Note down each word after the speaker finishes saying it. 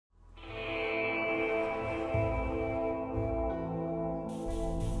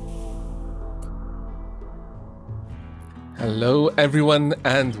Hello everyone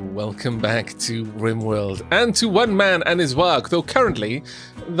and welcome back to Rimworld and to one man and his work, though currently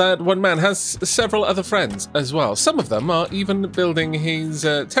that one man has several other friends as well. Some of them are even building his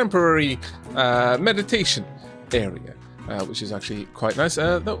temporary meditation area, which is actually quite nice.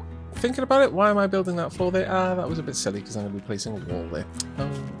 Though, thinking about it, why am I building that floor there? That was a bit silly because I'm going to be placing a wall there. Oh,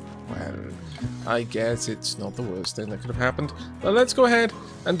 well, I guess it's not the worst thing that could have happened. But let's go ahead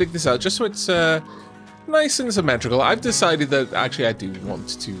and dig this out just so it's nice and symmetrical. I've decided that actually I do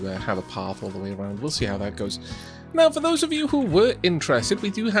want to have a path all the way around. We'll see how that goes. Now, for those of you who were interested,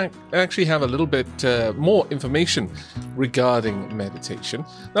 we do actually have a little bit more information regarding meditation.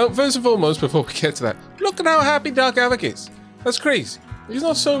 Now, first and foremost, before we get to that, look at how happy Dark Aavak is. That's crazy. He's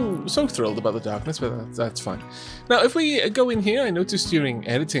not so thrilled about the darkness, but that's fine. Now, if we go in here, I noticed during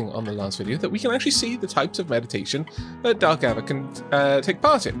editing on the last video that we can actually see the types of meditation that Dark Aavak can take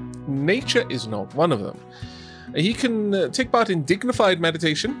part in. Nature is not one of them. He can take part in dignified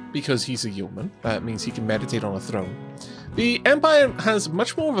meditation because he's a human. That means he can meditate on a throne. The Empire has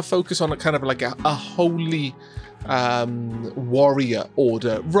much more of a focus on a kind of like a holy warrior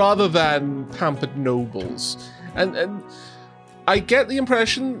order rather than pampered nobles. And I get the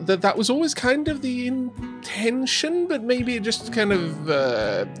impression that that was always kind of the intention, but maybe it just kind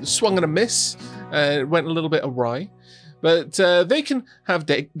of swung and a miss, went a little bit awry. But they can have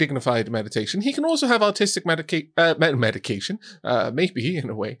dignified meditation. He can also have artistic medication, maybe in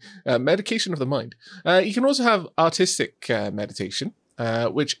a way, medication of the mind. He can also have artistic meditation,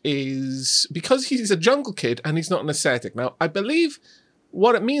 which is because he's a jungle kid and he's not an ascetic. Now, I believe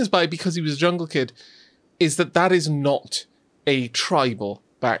what it means by because he was a jungle kid is that that is not a tribal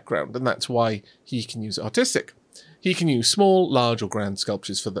background, and that's why he can use artistic. He can use small, large, or grand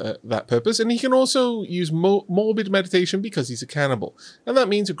sculptures for that purpose, and he can also use morbid meditation because he's a cannibal, and that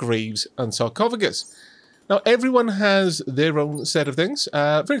means graves and sarcophagus. Now, everyone has their own set of things.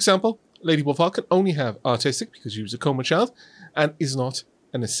 For example, Lady Wolfhart can only have artistic because she was a coma child and is not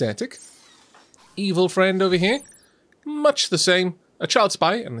an ascetic. Evil friend over here, much the same, a child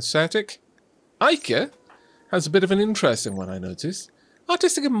spy, an ascetic. Aika has a bit of an interesting one, I noticed.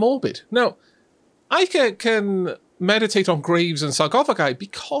 Artistic and morbid. Now, Aika can meditate on graves and sarcophagi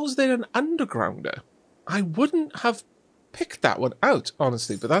because they're an undergrounder. I wouldn't have picked that one out,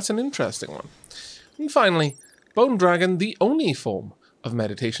 honestly, but that's an interesting one. And finally, Bone Dragon, the only form of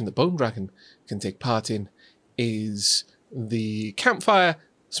meditation that Bone Dragon can take part in is the campfire,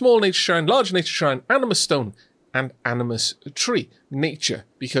 small nature shrine, large nature shrine, animus stone, and animus tree. Nature,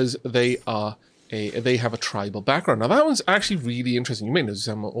 because they have a tribal background. Now, that one's actually really interesting. You may notice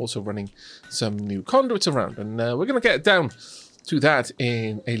I'm also running some new conduits around, and we're going to get down to that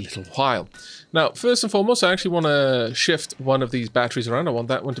in a little while. Now, first and foremost, I actually want to shift one of these batteries around. I want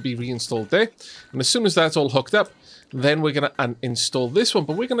that one to be reinstalled there. And as soon as that's all hooked up, then we're going to uninstall this one,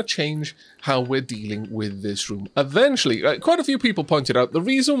 but we're going to change how we're dealing with this room. Eventually, quite a few people pointed out the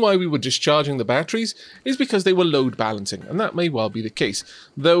reason why we were discharging the batteries is because they were load balancing, and that may well be the case.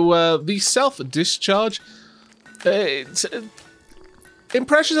 Though the self-discharge,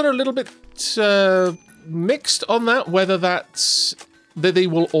 impressions are a little bit mixed on that, whether that's that they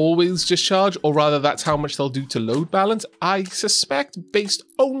will always discharge, or rather that's how much they'll do to load balance. I suspect, based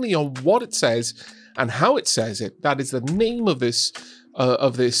only on what it says and how it says it, that is the name of this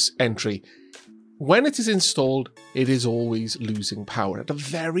entry. When it is installed, it is always losing power at a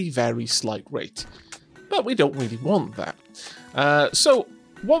very, very slight rate. But we don't really want that. So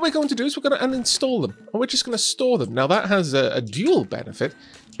what we're going to do is we're going to uninstall them, and we're just going to store them. Now, that has a dual benefit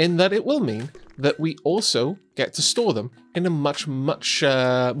in that it will mean that we also get to store them in a much, much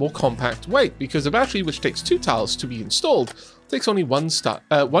more compact way, because a battery which takes 2 tiles to be installed takes only one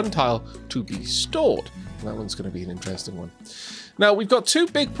tile to be stored. And that one's going to be an interesting one. Now, we've got 2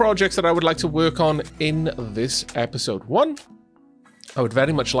 big projects that I would like to work on in this episode. One, I would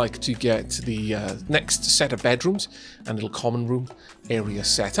very much like to get the next set of bedrooms and little common room area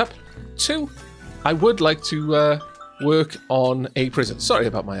set up. 2, I would like to work on a prison. Sorry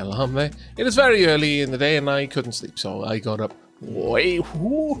about my alarm there. It is very early in the day and I couldn't sleep, so I got up way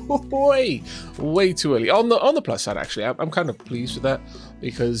too early. On the plus side, actually, I'm kind of pleased with that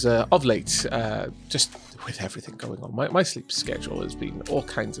because of late, just with everything going on, my sleep schedule has been all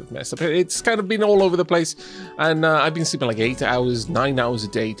kinds of messed up. It's kind of been all over the place, and I've been sleeping like 8 hours, 9 hours a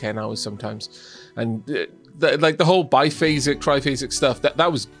day, 10 hours sometimes, and like the whole biphasic, triphasic stuff,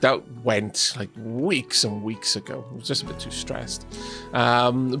 that went like weeks and weeks ago. I was just a bit too stressed.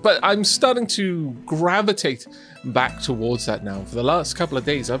 But I'm starting to gravitate back towards that now. For the last couple of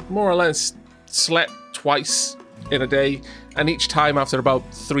days, I've more or less slept twice in a day, and each time after about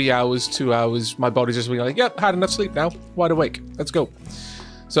 3 hours, 2 hours, my body's just being like, yep, had enough sleep now, wide awake, let's go.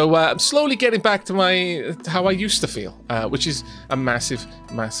 So I'm slowly getting back to how I used to feel, which is a massive,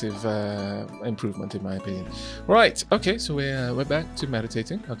 massive improvement in my opinion. Right, okay, so we're back to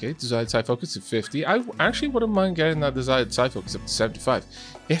meditating. Okay, desired psi focus at 50. I actually wouldn't mind getting that desired psi focus up to 75,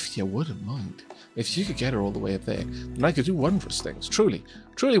 if you wouldn't mind. If you could get her all the way up there, then I could do wondrous things. Truly,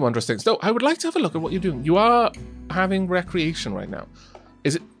 truly wondrous things. Though I would like to have a look at what you're doing. You are having recreation right now.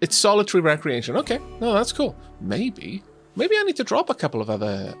 It's solitary recreation? Okay, no, that's cool. Maybe I need to drop a couple of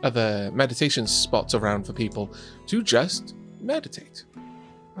other meditation spots around for people to just meditate.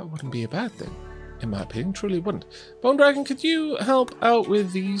 That wouldn't be a bad thing, in my opinion. Truly wouldn't. Bone Dragon, could you help out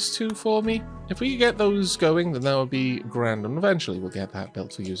with these two for me? If we get those going, then that would be grand, and eventually we'll get that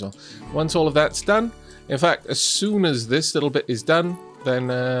built for you as well. Once all of that's done, in fact, as soon as this little bit is done, then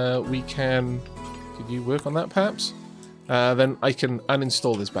we can... Could you work on that, perhaps? Then I can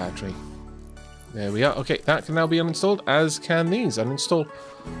uninstall this battery. There we are. Okay, that can now be uninstalled, as can these. Uninstall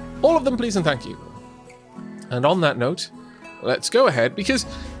all of them, please, and thank you. And on that note, let's go ahead, because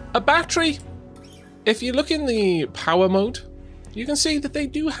a battery, if you look in the power mode, you can see that they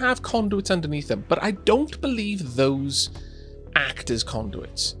do have conduits underneath them, but I don't believe those act as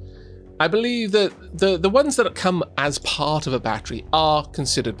conduits. I believe that the ones that come as part of a battery are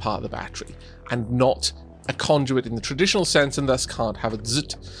considered part of the battery, and not a conduit in the traditional sense, and thus can't have a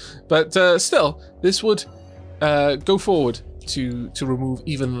zzz. But still, this would go forward to remove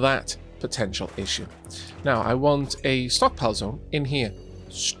even that potential issue. Now, I want a stockpile zone in here,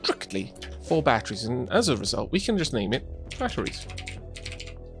 strictly for batteries, and as a result, we can just name it batteries.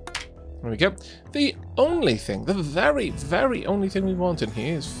 There we go. The only thing, the very, very only thing we want in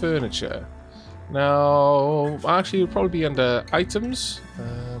here is furniture. Now, actually, it would probably be under items,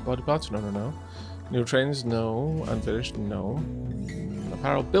 body parts, no. New trains, no. Unfinished, no.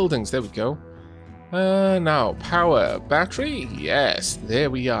 Apparel, buildings, there we go. Now, power, battery, yes, there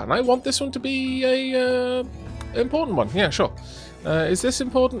we are. And I want this one to be a important one, yeah, sure. Is this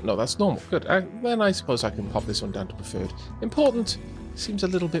important? No, that's normal, good. Then I suppose I can pop this one down to preferred. Important seems a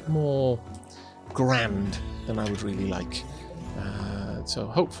little bit more grand than I would really like. So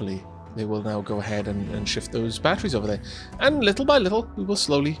hopefully they will now go ahead and shift those batteries over there. And little by little, we will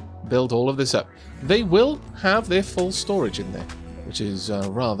slowly build all of this up. They will have their full storage in there, which is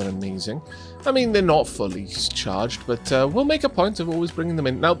rather amazing. I mean, they're not fully charged, but we'll make a point of always bringing them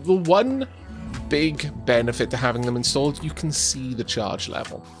in. Now, the one big benefit to having them installed, you can see the charge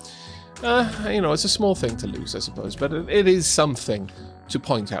level. You know, it's a small thing to lose, I suppose, but it is something to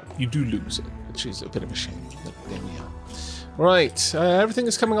point out. You do lose it, which is a bit of a shame. But there we are. Right, everything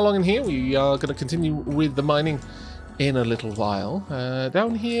is coming along in here. We are going to continue with the mining in a little while.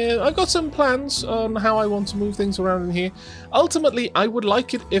 Down here, I've got some plans on how I want to move things around in here. Ultimately, I would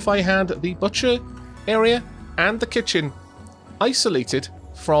like it if I had the butcher area and the kitchen isolated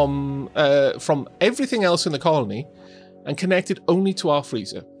from everything else in the colony and connected only to our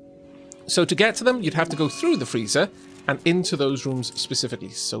freezer. So to get to them, you'd have to go through the freezer and into those rooms specifically.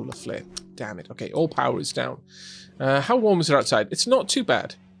 Solar flare. Damn it. Okay, all power is down. How warm is it outside? It's not too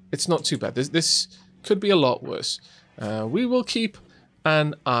bad. It's not too bad. This could be a lot worse. We will keep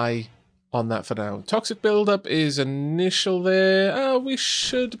an eye on that for now. Toxic buildup is initial there. We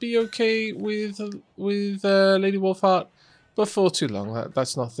should be okay with Lady Wolfheart before too long.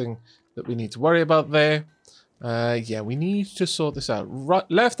 That's nothing that we need to worry about there. Yeah, we need to sort this out. Right,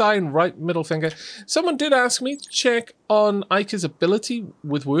 left eye and right middle finger. Someone did ask me to check on Ika's ability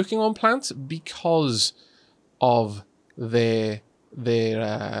with working on plants because of their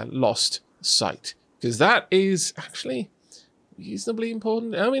lost sight. Because that is actually reasonably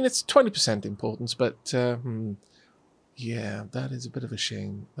important. I mean, it's 20% importance, but yeah, that is a bit of a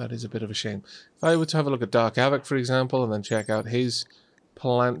shame. That is a bit of a shame. If I were to have a look at Dark Aavak, for example, and then check out his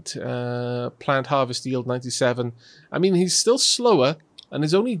plant harvest yield 97. I mean, he's still slower and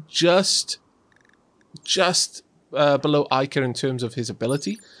is only just below Ika in terms of his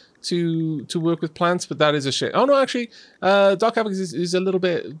ability to work with plants, but that is a shame. Oh no, actually, Dark Aavak is a little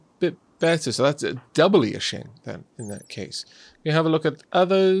bit better, so that's doubly a shame then in that case. You have a look at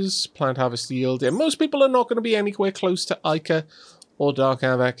others, plant harvest yield. Yeah, most people are not going to be anywhere close to Ika or Dark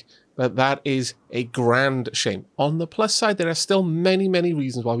Aavak, but that is a grand shame. On the plus side, there are still many, many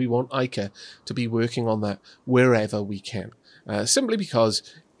reasons why we want Ika to be working on that wherever we can. Simply because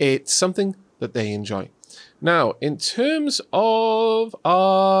it's something that they enjoy. Now, in terms of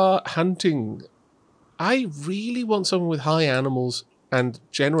our hunting, I really want someone with high animals and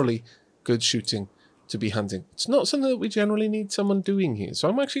generally good shooting to be hunting. It's not something that we generally need someone doing here. So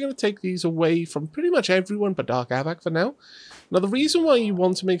I'm actually going to take these away from pretty much everyone but Dark Aavak for now. Now, the reason why you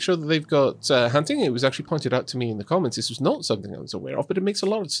want to make sure that they've got hunting, it was actually pointed out to me in the comments. This was not something I was aware of, but it makes a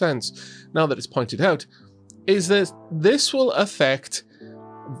lot of sense now that it's pointed out, is that this will affect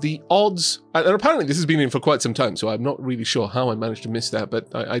the odds, and apparently this has been in for quite some time, so I'm not really sure how I managed to miss that,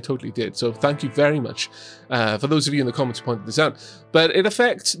 but I totally did. So thank you very much for those of you in the comments who pointed this out. But it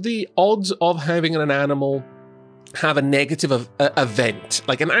affects the odds of having an animal have a negative event,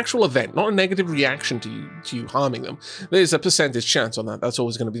 like an actual event, not a negative reaction to you harming them. There's a percentage chance on that. That's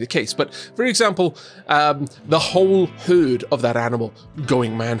always going to be the case. But for example, the whole herd of that animal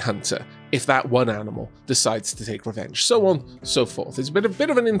going manhunter, if that one animal decides to take revenge, so on, so forth. It's a bit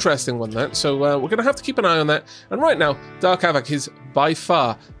of an interesting one, that. So we're going to have to keep an eye on that. And right now, Dark Aavak is by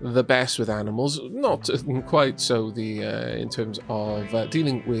far the best with animals. Not quite so in terms of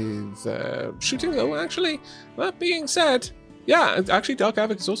dealing with shooting, though, actually. That being said, yeah, actually, Dark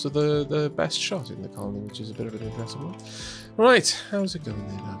Aavak is also the best shot in the colony, which is a bit of an interesting one. Right, how's it going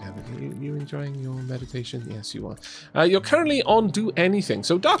there, Dark Aavak? You enjoying your meditation? Yes, you are. You're currently on Do Anything.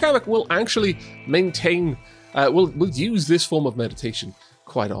 So Dark Aavak will actually maintain, we'll use this form of meditation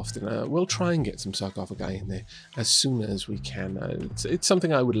quite often. We'll try and get some sarcophagi in there as soon as we can. It's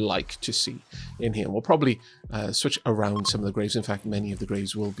something I would like to see in here. We'll probably switch around some of the graves. In fact, many of the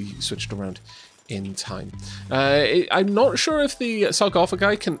graves will be switched around in time. I'm not sure if the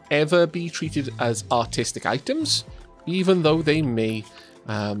sarcophagi can ever be treated as artistic items, even though they may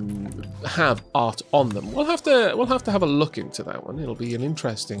have art on them. We'll have to have a look into that one. It'll be an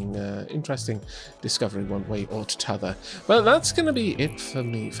interesting discovery one way or t'other. But that's going to be it for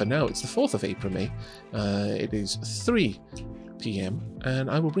me for now. It's the 4th of April, May. It is 3 p.m. and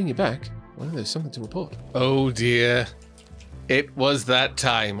I will bring you back when there's something to report. Oh dear. It was that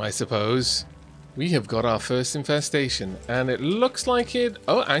time, I suppose. We have got our first infestation, and it looks like it...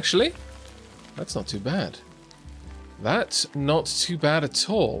 Oh, actually, that's not too bad. That's not too bad at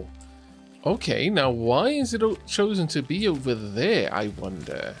all. Okay, now why is it chosen to be over there, I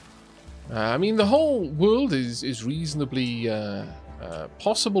wonder? I mean, the whole world is reasonably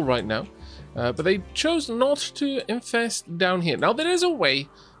possible right now, but they chose not to infest down here. Now, there is a way,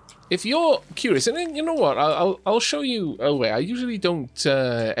 if you're curious, and then, you know what, I'll show you a way. I usually don't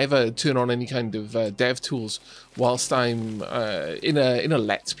ever turn on any kind of dev tools whilst I'm in a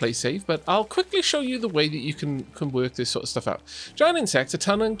Let's Play save, but I'll quickly show you the way that you can work this sort of stuff out. Giant insects are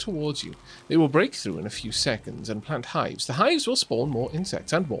tunneling towards you. They will break through in a few seconds and plant hives. The hives will spawn more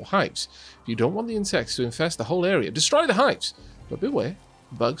insects and more hives. If you don't want the insects to infest the whole area, destroy the hives. But beware,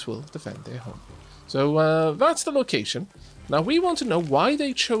 bugs will defend their home. So that's the location. Now we want to know why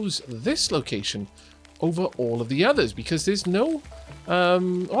they chose this location over all of the others, because there's no...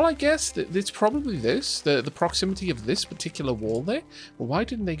 well, I guess it's probably this, the proximity of this particular wall there. Well, why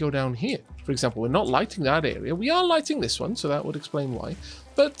didn't they go down here? For example, we're not lighting that area. We are lighting this one, so that would explain why.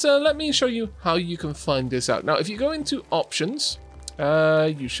 But let me show you how you can find this out. Now, if you go into options,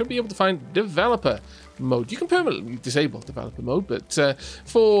 you should be able to find developer mode. You can permanently disable developer mode, but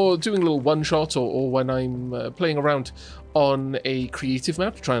for doing little one-shots or when I'm playing around on a creative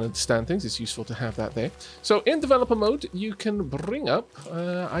map to try and understand things, it's useful to have that there. So in developer mode, you can bring up,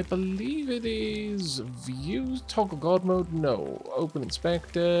 I believe it is view, toggle god mode, no, open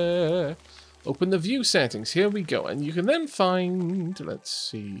inspector, open the view settings, here we go, and you can then find, let's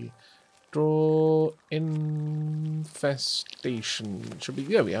see, draw infestation, should be,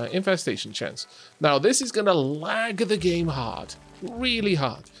 there we are, infestation chance. Now this is going to lag the game hard, really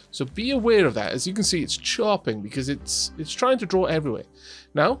hard, so be aware of that. As you can see, it's chopping because it's trying to draw everywhere.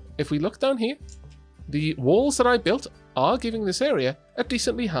 Now if we look down here, the walls that I built are giving this area a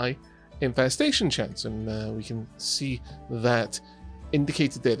decently high infestation chance, and we can see that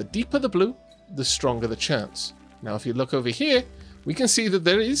indicated there. The deeper the blue, the stronger the chance. Now if you look over here, we can see that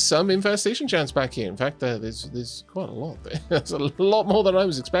there is some infestation chance back here. In fact, there's quite a lot there. That's a lot more than I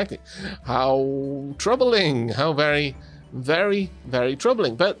was expecting. How troubling. How very, very, very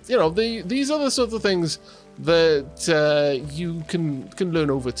troubling. But, you know, these are the sort of things that you can learn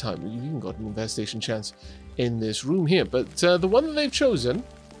over time. You've even got an infestation chance in this room here. But the one that they've chosen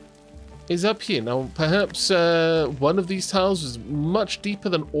is up here. Now, perhaps one of these tiles is much deeper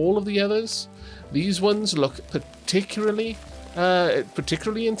than all of the others. These ones look particularly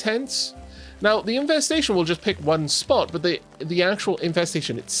intense. Now the infestation will just pick one spot, but the actual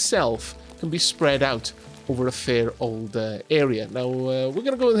infestation itself can be spread out over a fair old area. Now we're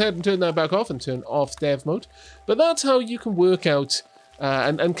going to go ahead and turn that back off and turn off dev mode, but that's how you can work out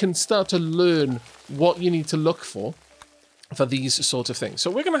and can start to learn what you need to look for these sort of things. So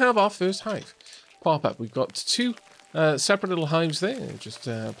we're going to have our first hive. pop up. We've got two separate little hives there, just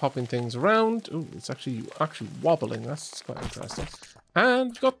popping things around. Oh, it's actually wobbling. That's quite interesting. And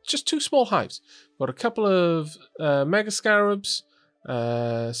we've got just two small hives. Got a couple of mega scarabs,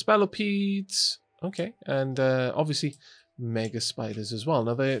 spellopedes, okay, and obviously mega spiders as well.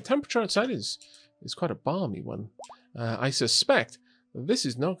 Now the temperature outside is quite a balmy one. I suspect this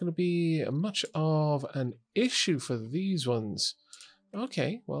is not going to be much of an issue for these ones.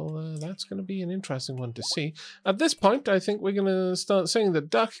 Okay, well, that's going to be an interesting one to see. At this point, I think we're going to start saying that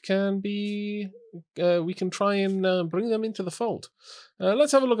duck can be... we can try and bring them into the fold.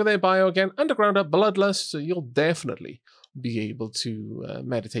 Let's have a look at their bio again. Underground are bloodlust, so you'll definitely be able to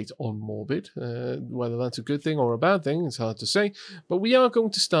meditate on morbid. Whether that's a good thing or a bad thing, it's hard to say. But we are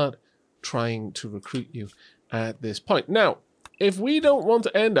going to start trying to recruit you at this point. Now, if we don't want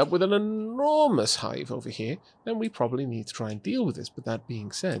to end up with an enormous hive over here, then we probably need to try and deal with this. But that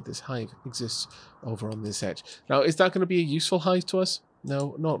being said, this hive exists over on this edge. Now, is that going to be a useful hive to us?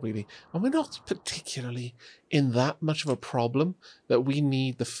 No, not really. And we're not particularly in that much of a problem that we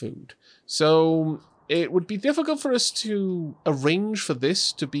need the food. So it would be difficult for us to arrange for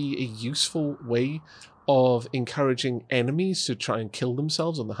this to be a useful way of encouraging enemies to try and kill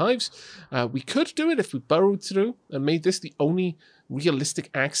themselves on the hives. We could do it if we burrowed through and made this the only realistic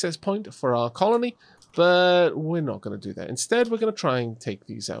access point for our colony, but we're not going to do that. Instead, we're going to try and take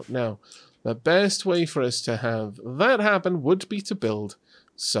these out. Now, the best way for us to have that happen would be to build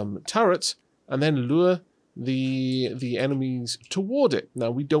some turrets and then lure the enemies toward it. Now,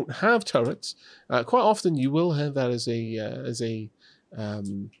 we don't have turrets. Quite often you will have that as a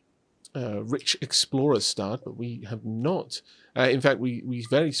rich explorer start, but we have not. In fact, we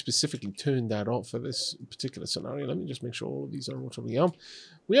very specifically turned that off for this particular scenario. Let me just make sure all of these are what we are.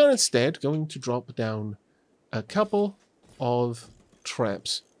 We are instead going to drop down a couple of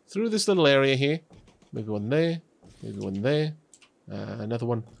traps through this little area here. Maybe one there, maybe one there, another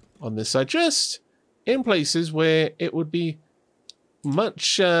one on this side, just in places where it would be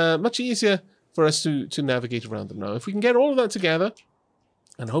much easier for us to navigate around them. Now, if we can get all of that together,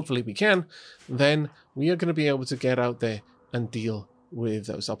 and hopefully we can, then we are going to be able to get out there and deal with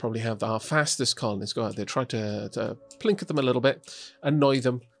those. I'll probably have our fastest colonists go out there, try to plink at them a little bit, annoy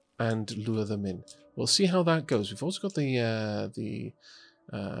them, and lure them in. We'll see how that goes. We've also got the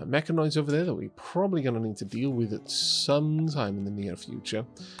mechanoids over there that we're probably going to need to deal with at some time in the near future.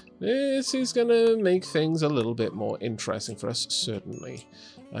 This is going to make things a little bit more interesting for us, certainly.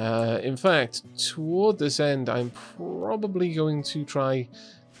 In fact, toward this end, I'm probably going to try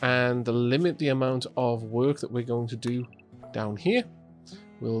and limit the amount of work that we're going to do down here.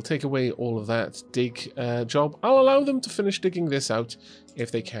 We'll take away all of that dig job. I'll allow them to finish digging this out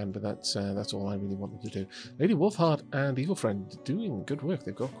if they can, but that's all I really want them to do. Lady Wolfheart and Evil Friend doing good work.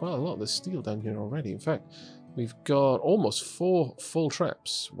 They've got quite a lot of the steel down here already. In fact, we've got almost 4 full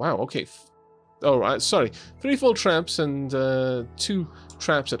traps. Wow, okay. Oh, right, sorry. 3 full traps and 2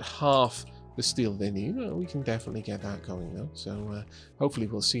 traps at half the steel they need. Well, we can definitely get that going, though. So hopefully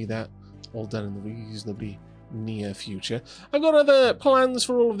we'll see that all done in the reasonably near future. I've got other plans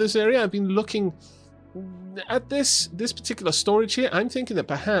for all of this area. I've been looking at this particular storage here. I'm thinking that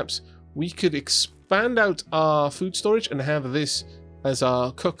perhaps we could expand out our food storage and have this as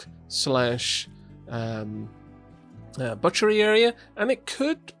our cook slash butchery area, and it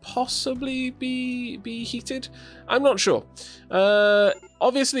could possibly be heated. I'm not sure.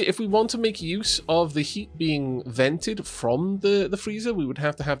 Obviously, if we want to make use of the heat being vented from the freezer, we would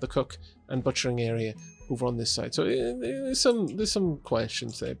have to have the cook and butchering area over on this side. So there's some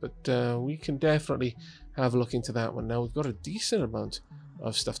questions there, but we can definitely have a look into that one. Now we've got a decent amount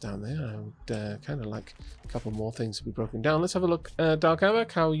of stuff down there. I would kind of like a couple more things to be broken down. Let's have a look. Dark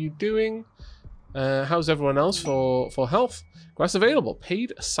Aavak, how are you doing? How's everyone else for health? Grass available.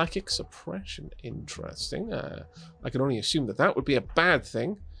 Paid psychic suppression. Interesting. I can only assume that would be a bad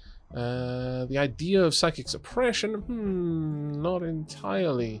thing. The idea of psychic suppression, not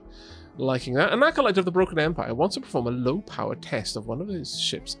entirely liking that. An acolyte of the Broken Empire wants to perform a low-power test of one of his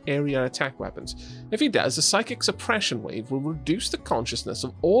ship's area attack weapons. If he does, a psychic suppression wave will reduce the consciousness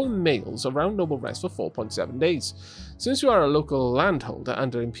of all males around Noble Rest for 4.7 days. Since you are a local landholder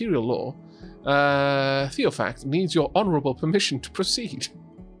under Imperial law, Theophact needs your honourable permission to proceed.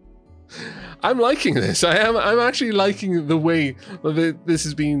 I'm liking this. I'm actually liking the way that this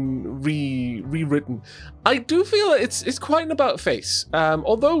has been rewritten. I do feel it's quite an about face.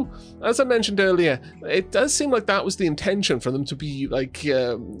 Although, as I mentioned earlier, it does seem like that was the intention for them to be like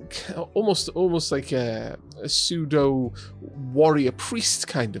almost like a pseudo warrior priest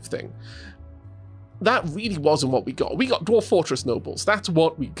kind of thing. that really wasn't what we got. We got Dwarf Fortress Nobles. That's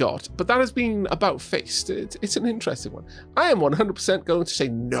what we got. But that has been about-faced. It's an interesting one. I am 100% going to say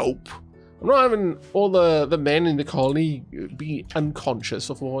nope. I'm not having all the men in the colony be unconscious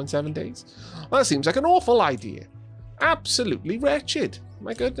for 4.7 days. That seems like an awful idea. Absolutely wretched.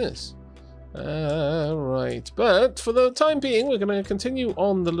 My goodness. Right, but for the time being, we're going to continue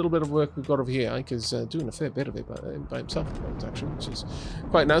on the little bit of work we've got over here. Ike is doing a fair bit of it by himself at the moment, actually, which is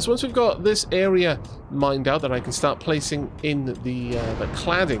quite nice. Once we've got this area mined out, then I can start placing in the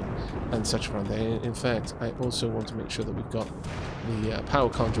cladding and such around there. In fact, I also want to make sure that we've got the power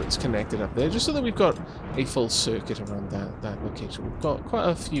conduits connected up there, just so that we've got a full circuit around that location. We've got quite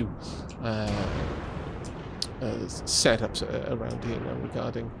a few setups around here now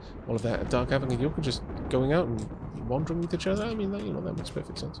regarding all of that. Dark Aavak and Yoke are just going out and wandering with each other. I mean, that, that makes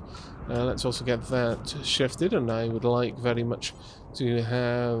perfect sense. Let's also get that shifted, and I would like very much to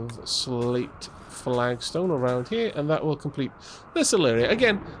have slate flagstone around here, and that will complete this little area.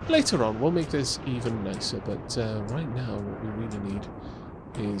 Again, later on, we'll make this even nicer, but right now, what we really need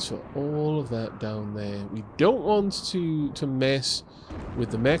is for all of that down there. We don't want to mess with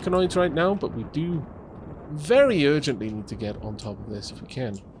the mechanoids right now, but we do very urgently need to get on top of this if we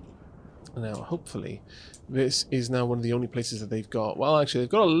can. Now, hopefully, this is now one of the only places that they've got. Well, actually, they've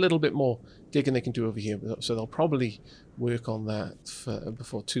got a little bit more digging they can do over here, so they'll probably work on that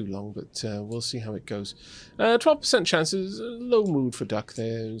before too long, but we'll see how it goes. 12% chances, low mood for Duck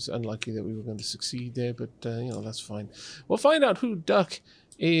there. It was unlikely that we were going to succeed there, but, that's fine. We'll find out who Duck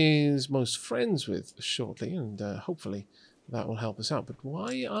is most friends with shortly, and hopefully that will help us out. But why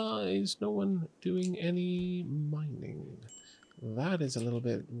is no one doing any mining? That is a little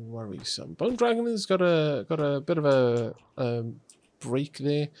bit worrisome. Bone Dragon has got a bit of a break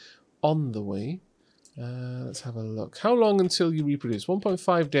there on the way. Let's have a look. How long until you reproduce?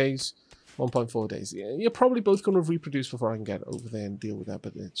 1.5 days, 1.4 days. Yeah, you're probably both going to reproduce before I can get over there and deal with that,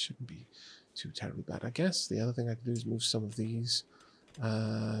 but it shouldn't be too terribly bad, I guess. The other thing I can do is move some of these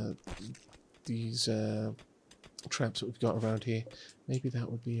traps that we've got around here. Maybe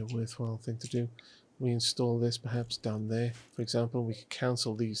that would be a worthwhile thing to do. We install this perhaps down there, for example. We could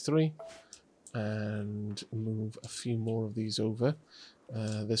cancel these 3 and move a few more of these over.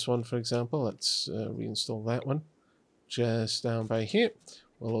 This one, for example, let's reinstall that one just down by here.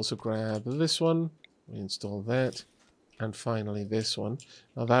 We'll also grab this one, reinstall that, and finally this one.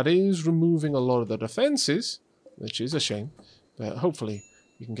 Now that is removing a lot of the defenses, which is a shame, but hopefully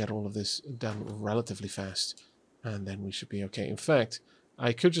we can get all of this done relatively fast, and then we should be okay. In fact,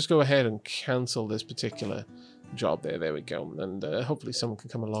 I could just go ahead and cancel this particular job there. There we go. And hopefully someone can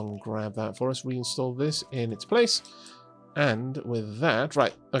come along and grab that for us. Reinstall this in its place. And with that,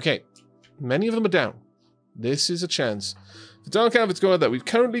 right, okay. Many of them are down. This is a chance. The Dark Aavak's got that. We've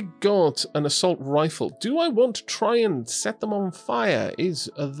currently got an assault rifle. Do I want to try and set them on fire is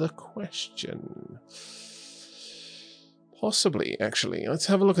the question. Possibly, actually. Let's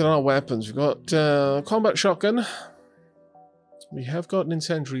have a look at our weapons. We've got combat shotgun. We have got an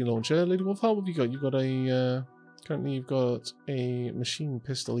incendiary launcher. Lady Wolf, how have you got? You've got a... currently you've got a machine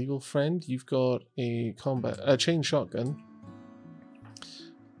pistol, Eagle Friend. You've got a chain shotgun.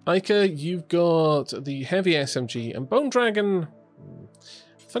 Ica, you've got the heavy SMG. And Bone Dragon,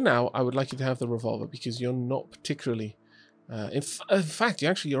 for now, I would like you to have the revolver because you're not particularly... in fact,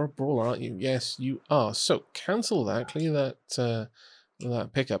 you're a brawler, aren't you? Yes, you are. So, cancel that. Clear that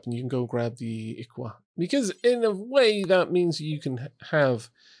pickup, and you can go grab the Iqua. Because in a way, that means you can have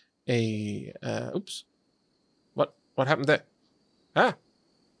a... oops. What happened there? Ah!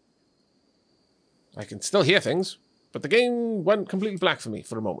 I can still hear things, but the game went completely black for me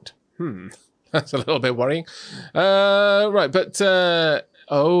for a moment. That's a little bit worrying. Right, but...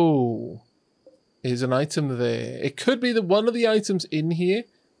 oh... is an item there. It could be that one of the items in here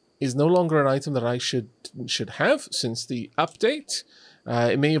is no longer an item that I should have since the update.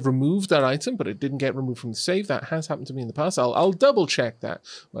 It may have removed that item, but it didn't get removed from the save. That has happened to me in the past. I'll double check that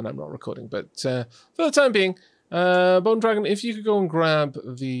when I'm not recording. But for the time being, Bone Dragon, if you could go and grab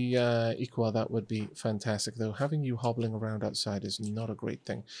the Equa, that would be fantastic. Though having you hobbling around outside is not a great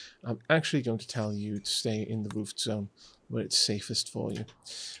thing. I'm actually going to tell you to stay in the roofed zone where it's safest for you.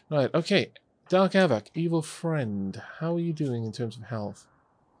 Right, okay. Dark Aavak, evil friend. How are you doing in terms of health?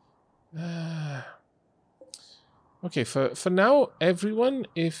 Okay, for now, everyone,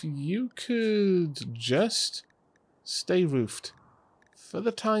 if you could just stay roofed for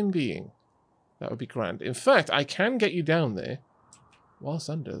the time being, that would be grand. In fact, I can get you down there whilst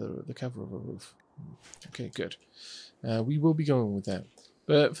under the cover of a roof. Okay, good. We will be going with that.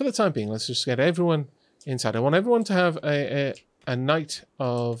 But for the time being, let's just get everyone inside. I want everyone to have a night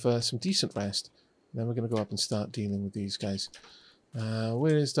of some decent rest Then we're going to go up and start dealing with these guys.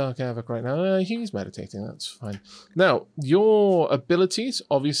 Where is Dark Aavak right now? He's meditating, that's fine. Now, your abilities,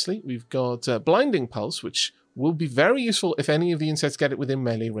 obviously, we've got Blinding Pulse, which will be very useful if any of the insects get it within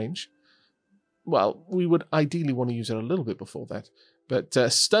melee range. Well, we would ideally want to use it a little bit before that. But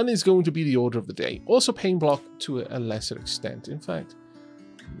Stun is going to be the order of the day. Also Pain Block to a lesser extent. In fact,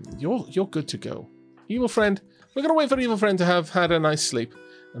 you're good to go. Evil Friend, we're going to wait for Evil Friend to have had a nice sleep.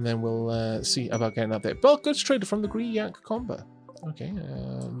 And then we'll see about getting up there. Bulk goods traded from the Griyak Comba. Okay,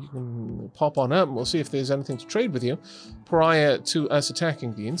 you can pop on up and we'll see if there's anything to trade with you prior to us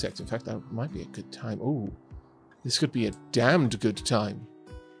attacking the insects. In fact, that might be a good time. Ooh, this could be a damned good time.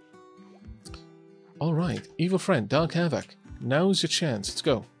 All right, Evil Friend, Dark Aavak. Now's your chance. Let's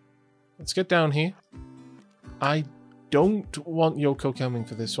go. Let's get down here. I don't want Yoko coming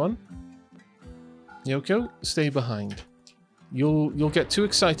for this one. Yoko, stay behind. You'll get too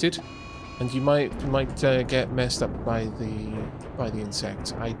excited, and you might get messed up by the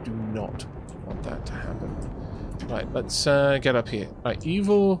insects. I do not want that to happen. Right, let's get up here. Right,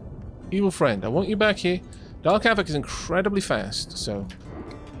 evil Friend, I want you back here. Dark Aavak is incredibly fast, so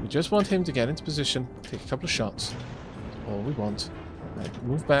we just want him to get into position, take a couple of shots. That's all we want. Right,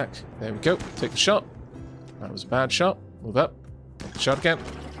 move back. There we go. Take the shot. That was a bad shot. Move up. Take the shot again.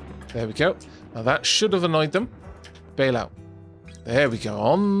 There we go. Now that should have annoyed them. Bail out. There we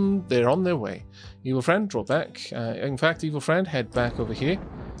go. They're on their way. Evil Friend, draw back. In fact, Evil Friend, head back over here.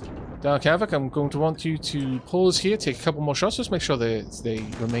 Dark Aavak, I'm going to want you to pause here, take a couple more shots, just make sure they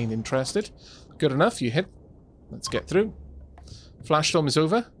remain interested. Good enough, you hit. Let's get through. Flash Storm is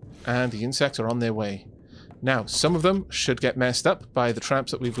over, and the insects are on their way. Now, some of them should get messed up by the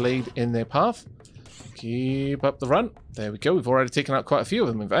traps that we've laid in their path. Keep up the run. There we go. We've already taken out quite a few of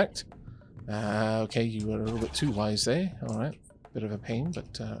them, in fact. Okay, you were a little bit too wise there. All right. Bit of a pain,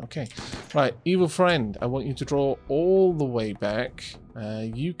 but okay. Right, Evil Friend, I want you to draw all the way back.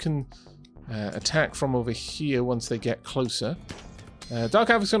 You can attack from over here once they get closer. Dark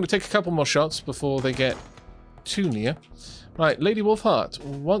Aavak's going to take a couple more shots before they get too near. Right, Lady Wolfheart,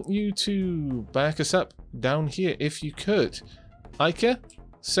 want you to back us up down here if you could. Ica,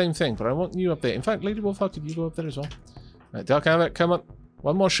 same thing, but I want you up there. In fact, Lady Wolfheart, could you go up there as well? Right, Dark Aavak, come on.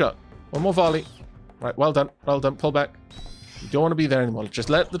 One more shot. One more volley. Right, well done. Well done. Pull back. You don't want to be there anymore.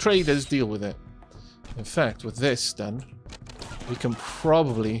 Just let the traders deal with it. In fact, with this done, we can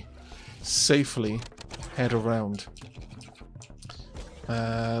probably safely head around.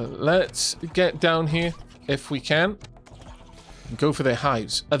 Let's get down here if we can. And go for their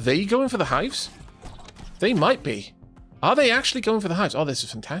hives. Are they going for the hives? They might be. Are they actually going for the hives? Oh, this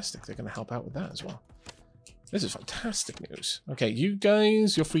is fantastic. They're going to help out with that as well. This is fantastic news. Okay, you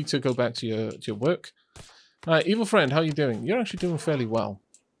guys, you're free to go back to your work. Alright, Evil Friend, how are you doing? You're actually doing fairly well.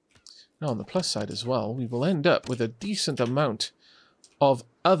 Now, on the plus side as well, we will end up with a decent amount of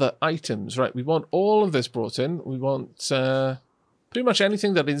other items. Right, we want all of this brought in. We want pretty much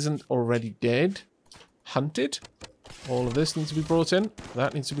anything that isn't already dead. Hunted. All of this needs to be brought in.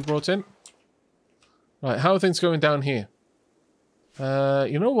 That needs to be brought in. Right, how are things going down here?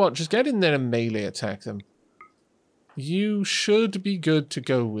 You know what? Just get in there and melee attack them. You should be good to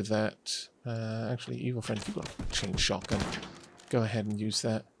go with that. Actually, Evil Friend, if you've got a chain shotgun, go ahead and use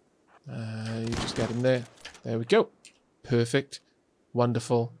that. You just get in there. There we go. Perfect.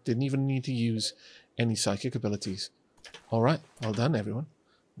 Wonderful. Didn't even need to use any psychic abilities. Alright, well done, everyone.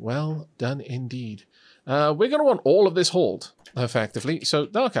 Well done indeed. We're going to want all of this hauled, effectively. So,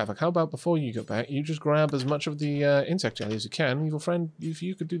 Dark Aavak, how about before you go back, you just grab as much of the insect jelly as you can. Evil Friend, if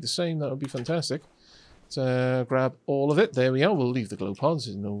you could do the same, that would be fantastic. So, grab all of it. There we are. We'll leave the glow pods.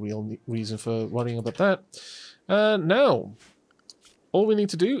 There's no real reason for worrying about that. Now, all we need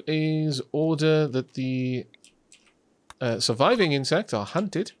to do is order that the surviving insects are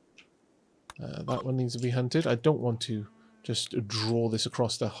hunted. That one needs to be hunted. I don't want to just draw this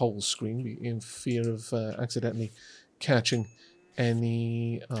across the whole screen in fear of accidentally catching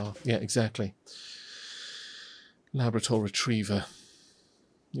any... Oh, yeah, exactly. Labrador Retriever.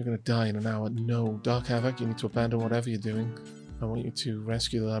 You're going to die in an hour. No, Dark Aavak, you need to abandon whatever you're doing. I want you to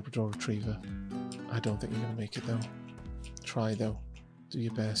rescue the Labrador Retriever. I don't think you're going to make it, though. Try, though. Do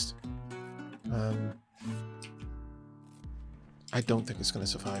your best. I don't think it's going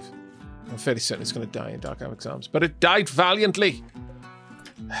to survive. I'm fairly certain it's going to die in Dark Aavak's arms. But it died valiantly!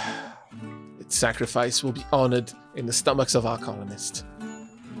 Its sacrifice will be honoured in the stomachs of our colonists.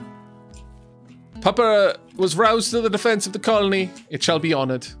 Papa was roused to the defense of the colony. It shall be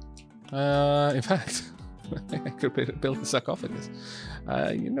honoured. In fact, I could build a sarcophagus.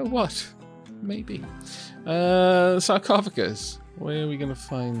 You know what? maybe. Sarcophagus. Where are we going to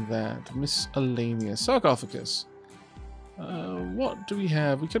find that? Miscellaneous. Sarcophagus. What do we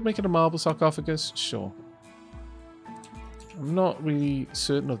have? We could make it a marble sarcophagus. Sure. I'm not really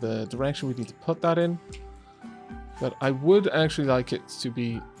certain of the direction we need to put that in. But I would actually like it to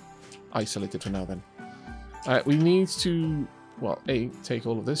be isolated for now then. We need to, well, A, take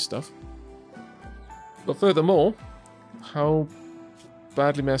all of this stuff. But furthermore, how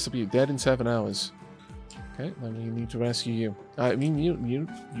badly messed up are you? Dead in 7 hours. Okay, then we need to rescue you. I mean, you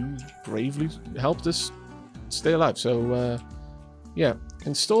bravely helped us stay alive. So, yeah,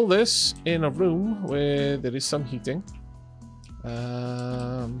 install this in a room where there is some heating.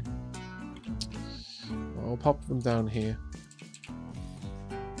 I'll pop them down here.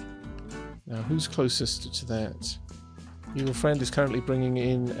 Now, who's closest to that? Your friend is currently bringing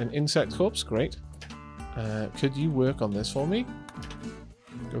in an insect corpse. Great. Could you work on this for me?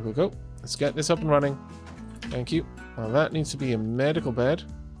 Go, go, go. Let's get this up and running. Thank you. Now, that needs to be a medical bed.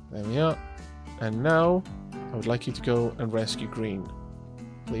 There we are. And now, I would like you to go and rescue Green.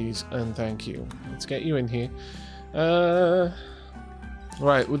 Please and thank you. Let's get you in here.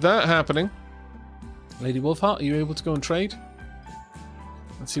 Right, with that happening, Lady Wolfheart, are you able to go and trade?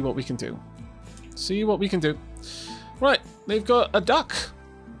 Let's see what we can do. See what we can do. Right, they've got a duck.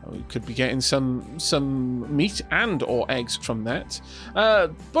 We could be getting some meat and or eggs from that.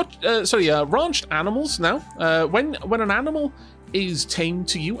 Ranched animals now. When an animal is tamed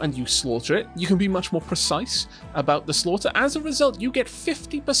to you and you slaughter it, you can be much more precise about the slaughter. As a result, you get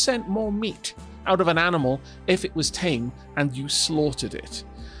 50% more meat out of an animal if it was tame and you slaughtered it.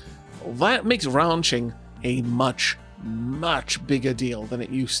 That makes ranching a much bigger deal than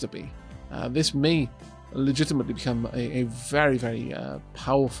it used to be. This may legitimately become a very, very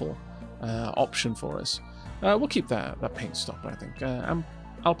powerful option for us. We'll keep that paint stopper, I think.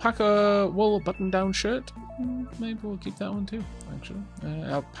 Alpaca wool button-down shirt. Maybe we'll keep that one too, actually.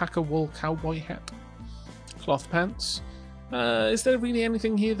 Alpaca wool cowboy hat. Cloth pants. Is there really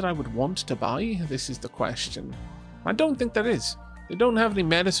anything here that I would want to buy? This is the question. I don't think there is. They don't have any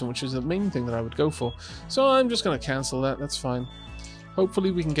medicine, which is the main thing that I would go for. So I'm just going to cancel that. That's fine.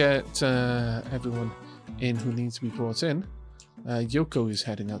 Hopefully we can get everyone in who needs to be brought in. Yoko is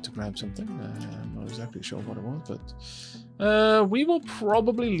heading out to grab something. I'm not exactly sure what it was, but we will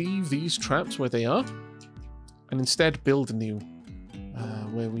probably leave these traps where they are and instead build a new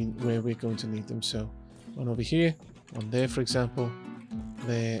where we're going to need them. So one over here, one there, for example,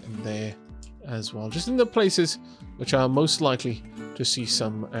 there and there as well, just in the places which are most likely to see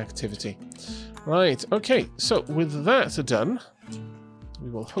some activity. Right, okay, so with that done, we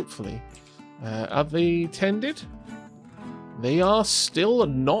will hopefully are they tended? They are still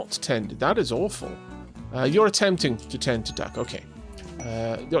not tended. That is awful. You're attempting to tend to duck. Okay.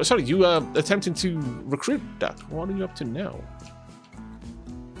 Sorry, you are attempting to recruit duck. What are you up to now?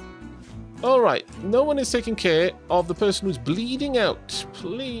 Alright, no one is taking care of the person who's bleeding out.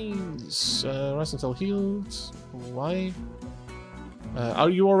 Please. Rest until healed. Why? Are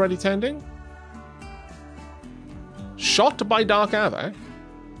you already tending? Shot by Dark Aavak?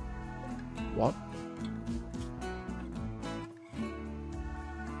 What?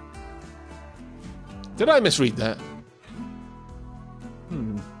 Did I misread that?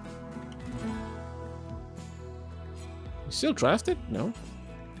 You still drafted? No.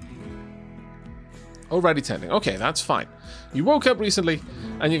 Already tending. Okay, that's fine. You woke up recently,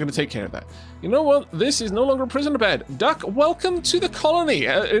 and you're going to take care of that. You know what? This is no longer a prisoner bed. Duck, welcome to the colony.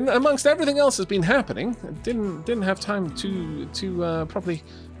 Amongst everything else that's been happening, didn't have time to properly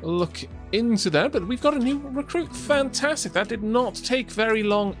look into that, but we've got a new recruit. Fantastic. That did not take very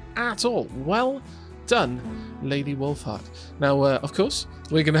long at all. Well done, Lady Wolfheart. Now, of course,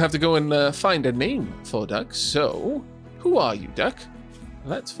 we're going to have to go and find a name for Duck. So, who are you, Duck?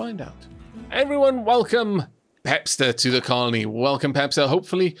 Let's find out. Everyone, welcome Pepster to the colony. Welcome, Pepster.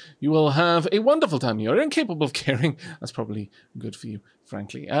 Hopefully, you will have a wonderful time. You're incapable of caring. That's probably good for you,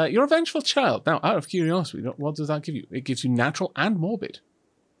 frankly. You're a vengeful child. Now, out of curiosity, what does that give you? It gives you natural and morbid.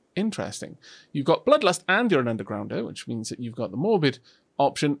 Interesting. You've got bloodlust and you're an undergrounder, which means that you've got the morbid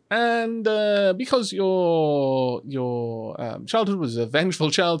option, and because your childhood was a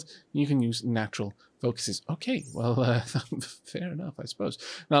vengeful child, you can use natural focuses. Okay, well, fair enough, I suppose.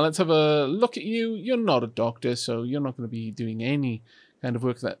 Now let's have a look at you. You're not a doctor, so you're not going to be doing any kind of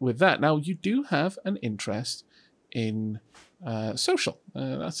work with that. Now, you do have an interest in social.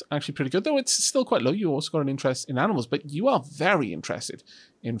 That's actually pretty good, though it's still quite low. You also got an interest in animals, but you are very interested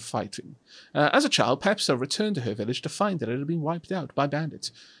in fighting. As a child, Pepsa returned to her village to find that it had been wiped out by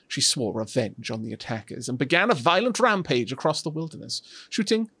bandits. She swore revenge on the attackers and began a violent rampage across the wilderness,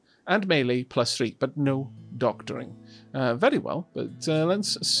 shooting and melee +3, but no doctoring. Very well, but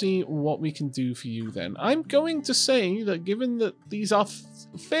let's see what we can do for you then. I'm going to say that given that these are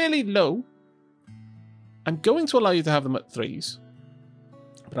fairly low, I'm going to allow you to have them at 3s,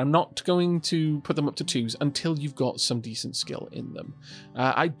 but I'm not going to put them up to 2s until you've got some decent skill in them.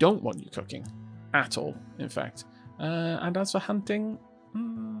 I don't want you cooking at all, in fact. And as for hunting,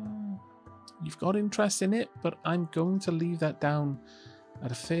 you've got interest in it, but I'm going to leave that down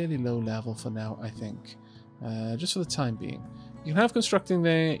at a fairly low level for now, I think. Just for the time being. You can have constructing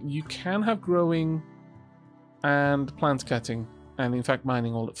there, you can have growing and plant cutting, and in fact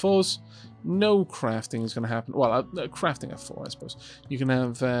mining all at 4s. No crafting is going to happen. Well, crafting at 4, I suppose. You can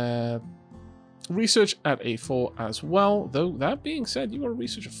have research at a 4 as well, though that being said, you've got a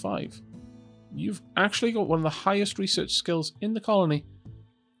research at 5. You've actually got one of the highest research skills in the colony.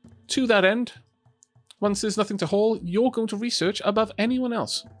 To that end, once there's nothing to haul, you're going to research above anyone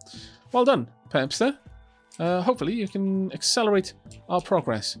else. Well done, Pepster. Hopefully you can accelerate our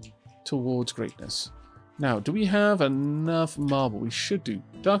progress towards greatness. Now, do we have enough marble? We should do.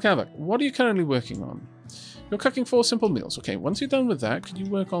 Dark Aavak, what are you currently working on? You're cooking 4 simple meals. Okay, once you're done with that, could you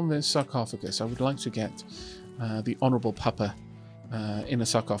work on this sarcophagus? I would like to get the Honourable Papa in a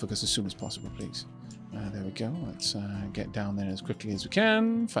sarcophagus as soon as possible, please. There we go. Let's get down there as quickly as we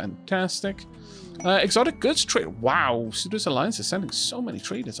can. Fantastic. Exotic goods trade. Wow, Pseudo's Alliance is sending so many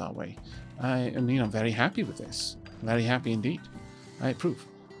traders our way. I mean, I'm very happy with this. Very happy indeed. I approve.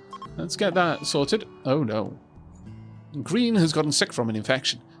 Let's get that sorted. Oh no. Green has gotten sick from an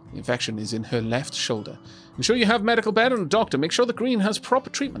infection. The infection is in her left shoulder. Ensure you have medical bed and a doctor. Make sure that Green has proper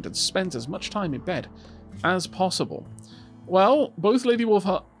treatment and spends as much time in bed as possible. Well, both Lady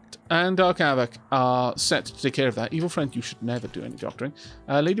Wolfheart and Dark Aavak are set to take care of that. Evil friend, you should never do any doctoring.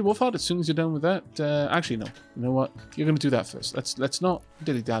 Lady Wolfheart, as soon as you're done with that... actually, no. You know what? You're going to do that first. Let's not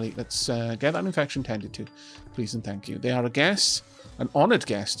dilly-dally. Let's get that infection tended to. Please and thank you. They are a guest. An honoured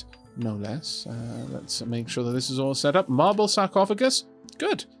guest, no less. Let's make sure that this is all set up. Marble sarcophagus.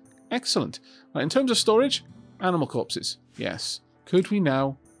 Good. Excellent. Right, in terms of storage, animal corpses. Yes. Could we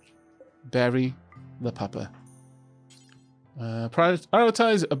now bury the pupper?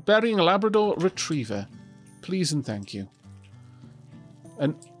 Prioritize burying a Labrador Retriever. Please and thank you.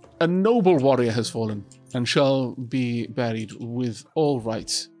 A noble warrior has fallen and shall be buried with all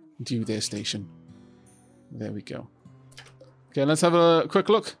rights due their station. There we go. Okay, let's have a quick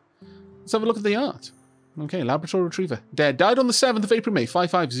look. Let's have a look at the art. Okay, Labrador Retriever. Dead. Died on the 7th of April, May,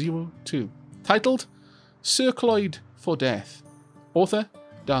 5502. Titled, Circloid for Death. Author,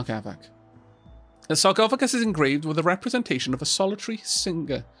 Dark Aavak. The sarcophagus is engraved with a representation of a solitary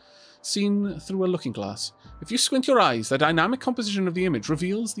singer seen through a looking glass. If you squint your eyes, the dynamic composition of the image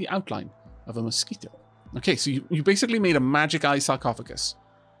reveals the outline of a mosquito. Okay, so you basically made a magic eye sarcophagus.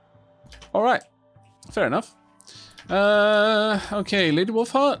 Alright, fair enough. Okay, Lady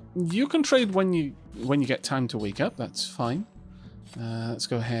Wolfheart, you can trade when you get time to wake up, that's fine. Let's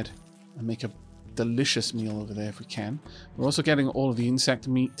go ahead and make a delicious meal over there if we can. We're also getting all of the insect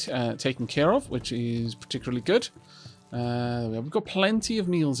meat taken care of, which is particularly good. We've got plenty of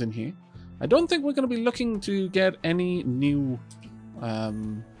meals in here. I don't think we're going to be looking to get any new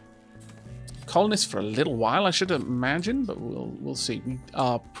colonists for a little while, I should imagine, but we'll see. We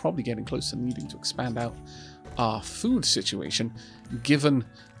are probably getting close to needing to expand out our food situation, given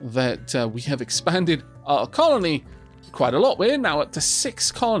that we have expanded our colony quite a lot. We're now up to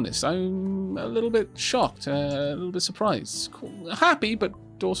 6 colonists. I'm a little bit shocked, a little bit surprised, happy, but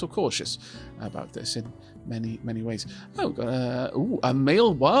also cautious about this in many ways. Oh, we've got a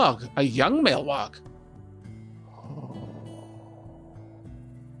male warg, a young male warg. Oh.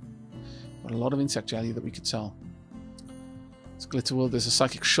 Got a lot of insect jelly that we could sell. It's Glitterworld. There's a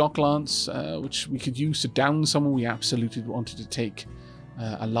psychic shock lance, which we could use to down someone we absolutely wanted to take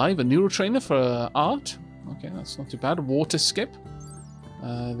alive. A neurotrainer for art. Okay, that's not too bad. A water skip.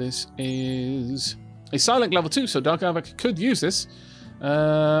 This is a silent level 2, so Dark Aavak could use this.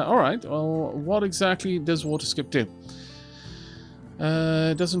 Alright, well, what exactly does water skip do?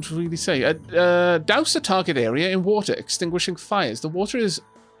 Doesn't really say. Douse the target area in water, extinguishing fires. The water is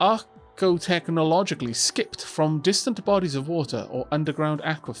archotechnologically skipped from distant bodies of water or underground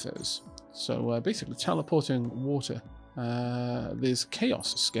aquifers. So basically teleporting water. There's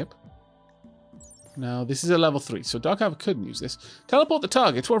chaos skip. Now, this is a level 3, so Dark Aavak couldn't use this. Teleport the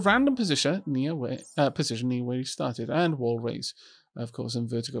target to a random position near where he started, and wall raise, of course, and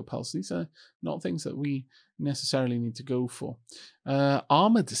vertigo pulse. These are not things that we necessarily need to go for.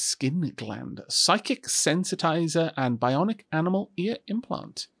 Armored skin gland, psychic sensitizer, and bionic animal ear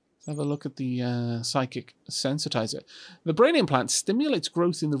implant. Let's have a look at the psychic sensitizer. The brain implant stimulates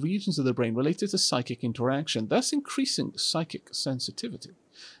growth in the regions of the brain related to psychic interaction, thus increasing psychic sensitivity.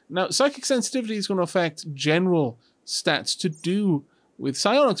 Now, psychic sensitivity is going to affect general stats to do with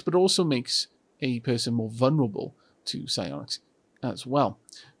psionics, but also makes a person more vulnerable to psionics as well.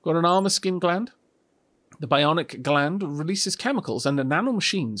 Got an armor skin gland. The bionic gland releases chemicals and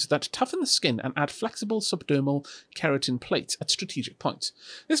nanomachines that toughen the skin and add flexible subdermal keratin plates at strategic points.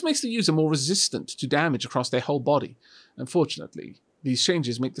 This makes the user more resistant to damage across their whole body. Unfortunately, these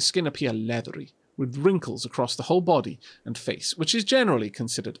changes make the skin appear leathery, with wrinkles across the whole body and face, which is generally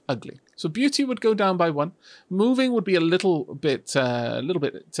considered ugly. So beauty would go down by 1. Moving would be a little bit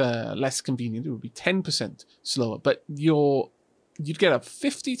less convenient. It would be 10% slower, but you'd get a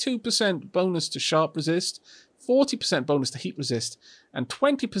 52% bonus to sharp resist, 40% bonus to heat resist, and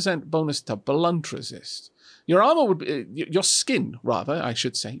 20% bonus to blunt resist. Your armor would be, your skin, rather, I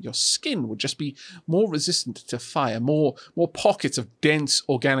should say, your skin would just be more resistant to fire, more pockets of dense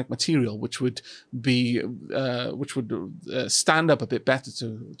organic material, which would be, stand up a bit better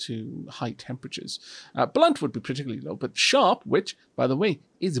to high temperatures. Blunt would be particularly low, but sharp, which, by the way,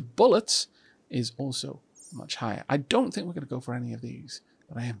 is bullets, is also much higher. I don't think we're going to go for any of these,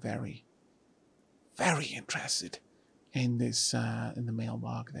 but I am very, very interested in this, in the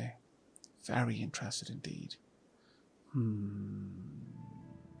mailbag there. Very interested indeed.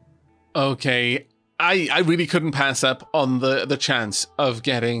 Okay, I really couldn't pass up on the chance of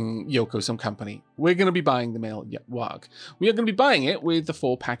getting Yoko some company. We're going to be buying the mailbag. We are going to be buying it with the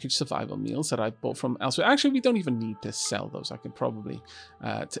 4 package survival meals that I bought from elsewhere. Actually, we don't even need to sell those. I could probably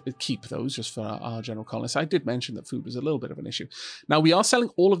keep those just for our general colonists. I did mention that food was a little bit of an issue. Now, we are selling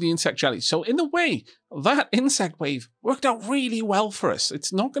all of the insect jellies. So in a way, that insect wave worked out really well for us.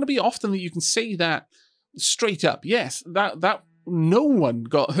 It's not going to be often that you can say that straight up. Yes, that no one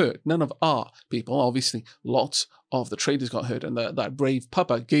got hurt. None of our people. Obviously, lots of the traders got hurt, and that brave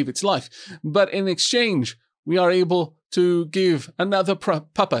puppa gave its life. But in exchange, we are able to give another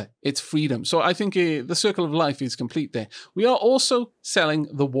puppa its freedom. So I think the circle of life is complete there. We are also selling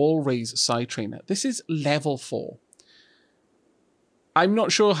the Wall Raise Side Trainer. This is level 4. I'm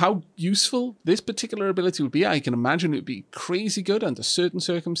not sure how useful this particular ability would be. I can imagine it would be crazy good under certain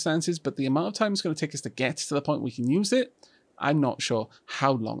circumstances, but the amount of time it's going to take us to get to the point we can use it, I'm not sure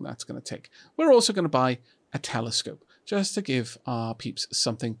how long that's going to take. We're also going to buy a telescope, just to give our peeps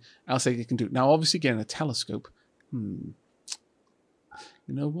something else they can do. Now, obviously, getting a telescope, you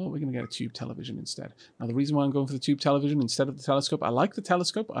know what? We're going to get a tube television instead. Now, the reason why I'm going for the tube television instead of the telescope, I like the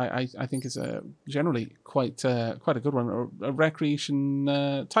telescope. I think it's generally quite a good one, a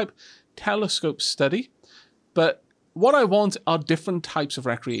recreation type telescope study. But what I want are different types of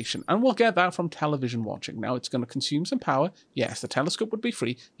recreation, and we'll get that from television watching. Now, it's going to consume some power. Yes, the telescope would be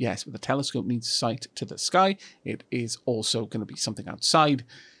free. Yes, but the telescope needs sight to the sky. It is also going to be something outside.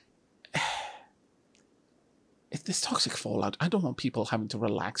 If this toxic fallout, I don't want people having to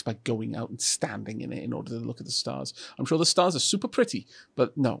relax by going out and standing in it in order to look at the stars. I'm sure the stars are super pretty,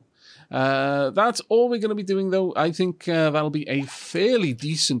 but no. That's all we're going to be doing, though. I think that'll be a fairly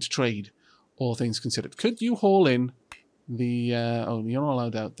decent trade, all things considered. Could you haul in the... oh, you're not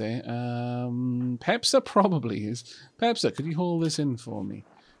allowed out there. Pepsa probably is. Pepsa, could you haul this in for me?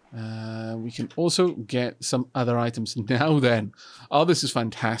 We can also get some other items now then. Oh, this is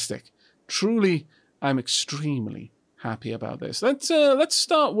fantastic. Truly, I'm extremely happy about this. Let's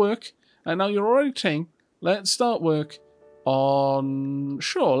start work. And now you're already trained. Let's start work on...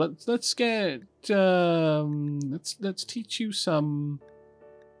 Sure, let's get... let's teach you some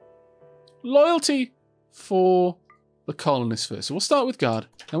loyalty for the colonists first. So we'll start with guard,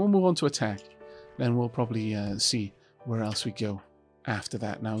 then we'll move on to attack. Then we'll probably see where else we go after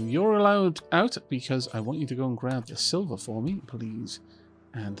that. Now, you're allowed out because I want you to go and grab the silver for me, please.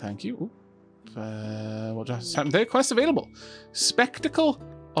 And thank you. What just happened there? Quest available. Spectacle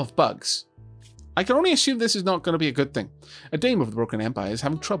of Bugs. I can only assume this is not going to be a good thing. A dame of the Broken Empire is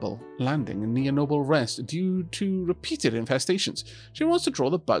having trouble landing in Near Noble Rest due to repeated infestations. She wants to draw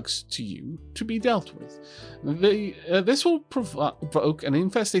the bugs to you to be dealt with. This will provoke an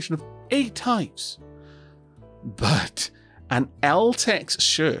infestation of 8 times. But an L-Tex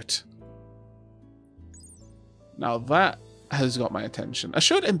shirt. Now that has got my attention. A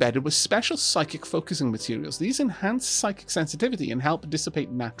shirt embedded with special psychic focusing materials. These enhance psychic sensitivity and help dissipate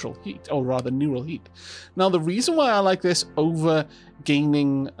natural heat, or rather neural heat. Now, the reason why I like this over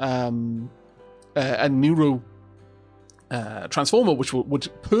gaining a neuro transformer, which would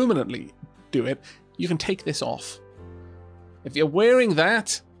permanently do it, you can take this off. If you're wearing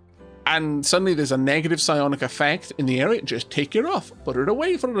that, and suddenly there's a negative psionic effect in the area, just take it off, put it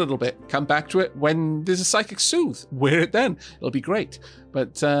away for a little bit, come back to it when there's a psychic soothe, wear it then, it'll be great.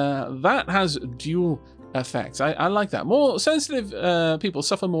 But that has dual effects. I like that. More sensitive people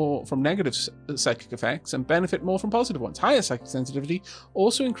suffer more from negative psychic effects and benefit more from positive ones. Higher psychic sensitivity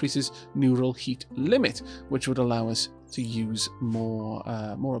also increases neural heat limit, which would allow us to use more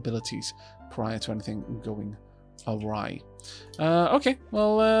abilities prior to anything going awry. Okay,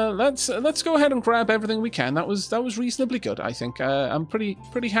 well, let's go ahead and grab everything we can. That was reasonably good, I think. I'm pretty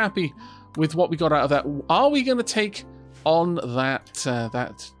happy with what we got out of that. Are we going to take on that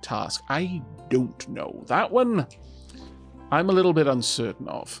task? I don't know. That one I'm a little bit uncertain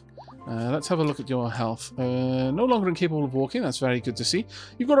of. Let's have a look at your health. No longer incapable of walking. That's very good to see.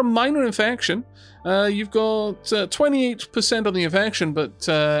 You've got a minor infection. You've got 28% on the infection, but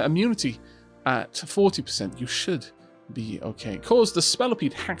immunity at 40%. You should be okay. Caused the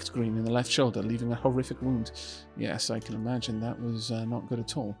spelopede hacked green in the left shoulder, leaving a horrific wound. Yes, I can imagine that was not good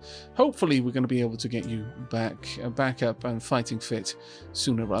at all. Hopefully we're going to be able to get you back up and fighting fit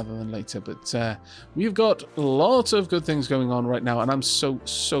sooner rather than later. But we've got lots of good things going on right now, and I'm so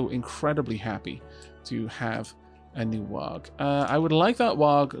incredibly happy to have a new warg. I would like that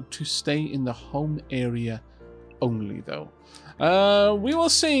warg to stay in the home area only, though. We will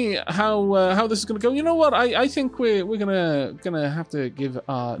see how this is going to go. You know what? I think we're gonna have to give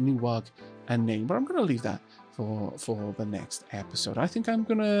our new warg a name, but I'm gonna leave that for the next episode. I think I'm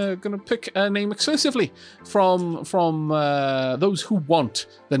gonna pick a name exclusively from those who want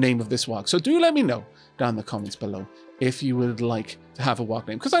the name of this warg. So do let me know down in the comments below if you would like to have a warg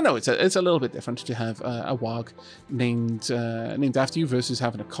name, because I know it's a little bit different to have a warg named after you versus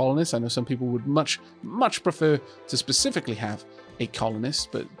having a colonist. I know some people would much prefer to specifically have a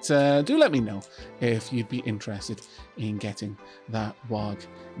colonist, but do let me know if you'd be interested in getting that warg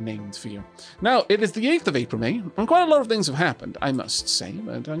named for you. Now, it is the 8th of April, May, and quite a lot of things have happened, I must say,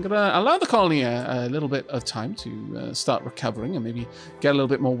 but I'm going to allow the colony a little bit of time to start recovering and maybe get a little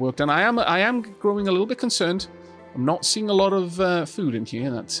bit more work done. I am growing a little bit concerned. I'm not seeing a lot of food in here,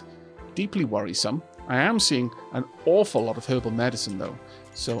 and that's deeply worrisome. I am seeing an awful lot of herbal medicine, though,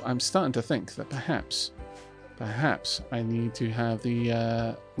 so I'm starting to think that perhaps I need to have the...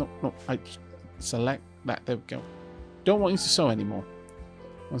 I select that. There we go. Don't want you to sow anymore.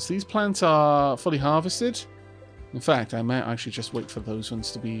 Once these plants are fully harvested... In fact, I might actually just wait for those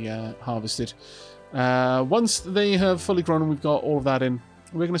ones to be harvested. Once they have fully grown and we've got all of that in,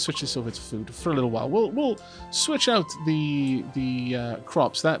 we're going to switch this over to food for a little while. We'll switch out the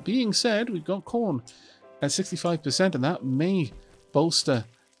crops. That being said, we've got corn at 65%, and that may bolster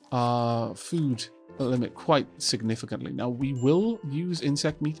our food limit quite significantly. Now, we will use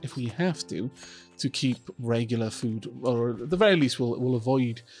insect meat if we have to keep regular food, or at the very least, we'll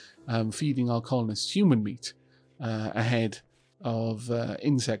avoid feeding our colonists human meat ahead of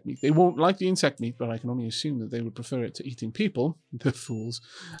insect meat. They won't like the insect meat, but I can only assume that they would prefer it to eating people. The fools.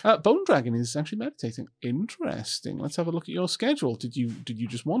 Bone Dragon is actually meditating. Interesting. Let's have a look at your schedule. Did you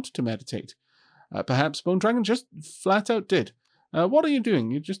just want to meditate? Perhaps Bone Dragon just flat out did. What are you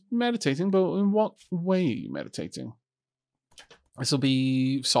doing? You're just meditating, but in what way are you meditating? This will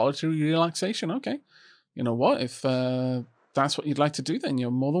be solitary relaxation. Okay. You know what? If that's what you'd like to do, then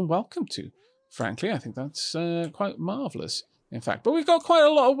you're more than welcome to. Frankly, I think that's quite marvellous, in fact. But we've got quite a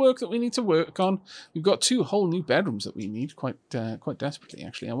lot of work that we need to work on. We've got 2 whole new bedrooms that we need quite desperately,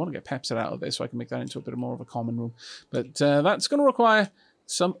 actually. I want to get Pepsit out of this so I can make that into a bit more of a common room. But that's going to require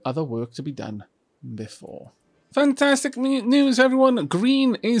some other work to be done before. Fantastic news, everyone.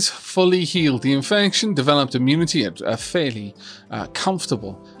 Green is fully healed. The infection developed immunity at a fairly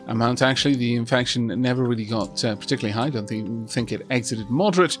comfortable amount. Actually, the infection never really got particularly high. I don't think it exited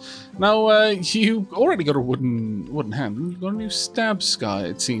moderate. Now, you already got a wooden hand. You've got a new stab scar,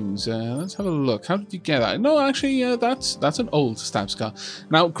 it seems. Let's have a look. How did you get that? No, actually, that's an old stab scar.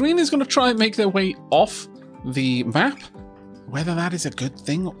 Now, Green is going to try and make their way off the map. Whether that is a good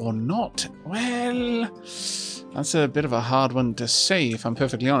thing or not, well... That's a bit of a hard one to say, if I'm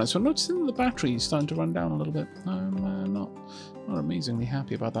perfectly honest. I'm noticing the battery is starting to run down a little bit. I'm not amazingly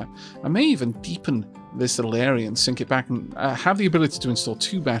happy about that. I may even deepen this little area and sink it back and have the ability to install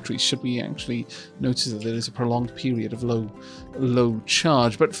 2 batteries should we actually notice that there is a prolonged period of low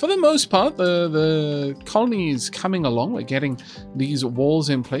charge. But for the most part, the colony is coming along. We're getting these walls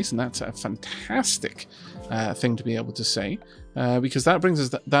in place, and that's a fantastic thing to be able to say, because that brings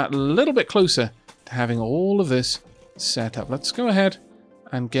us that little bit closer having all of this set up. Let's go ahead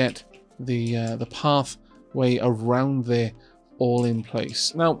and get the pathway around there all in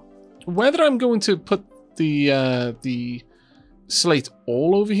place. Now, whether I'm going to put the slate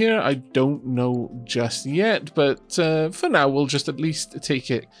all over here? I don't know just yet, but for now, we'll just at least take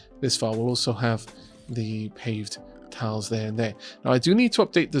it this far. We'll also have the paved tiles there and there. Now, I do need to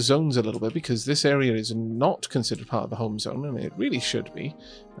update the zones a little bit because this area is not considered part of the home zone, and it really should be.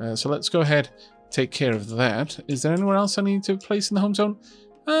 So let's go ahead, take care of that. Is there anywhere else I need to place in the home zone?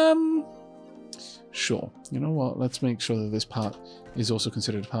 Sure. You know what? Let's make sure that this part is also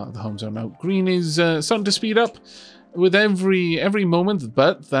considered part of the home zone. Now, green is starting to speed up with every moment,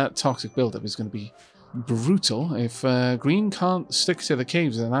 but that toxic buildup is going to be brutal. If green can't stick to the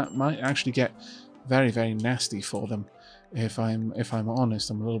caves, then that might actually get very, very nasty for them. If I'm honest,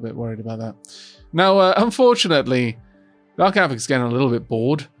 I'm a little bit worried about that. Now, unfortunately, Dark Aavak's getting a little bit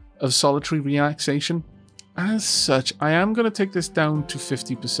bored of solitary relaxation. As such, I am going to take this down to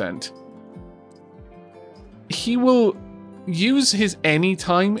 50%. He will use his any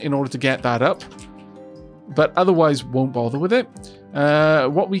time in order to get that up, but otherwise won't bother with it.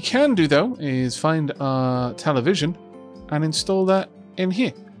 What we can do, though, is find our television and install that in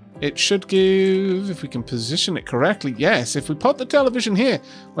here. It should give, if we can position it correctly, yes, if we put the television here,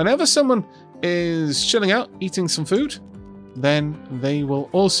 whenever someone is chilling out, eating some food, then they will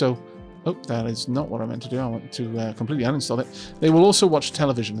also... Oh, that is not what I meant to do. I want to completely uninstall it. They will also watch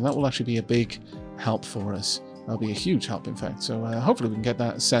television, and that will actually be a big help for us. That'll be a huge help, in fact. So hopefully we can get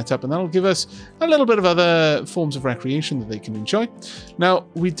that set up, and that'll give us a little bit of other forms of recreation that they can enjoy. Now,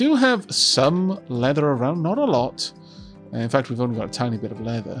 we do have some leather around, not a lot. In fact, we've only got a tiny bit of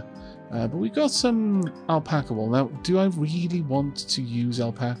leather. But we've got some alpaca wool. Now, do I really want to use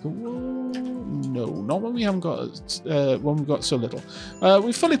alpaca wool? No, not when we haven't got when we've got so little.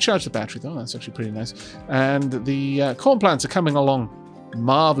 We've fully charged the battery, though. That's actually pretty nice. And the corn plants are coming along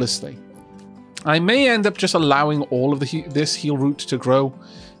marvelously. I may end up just allowing all of this heal root to grow.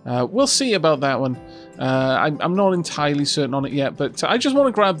 We'll see about that one. I'm not entirely certain on it yet, but I just want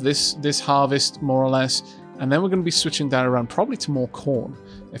to grab this harvest, more or less, and then we're going to be switching that around probably to more corn,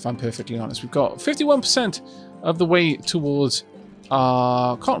 if I'm perfectly honest. We've got 51% of the way towards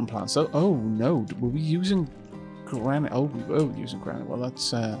our cotton plants. Oh no, were we using granite? Oh, we were using granite. Well,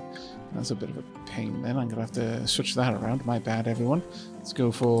 that's a bit of a pain then. I'm going to have to switch that around. My bad, everyone. Let's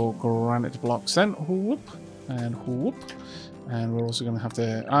go for granite blocks then. Whoop, and whoop. And we're also going to have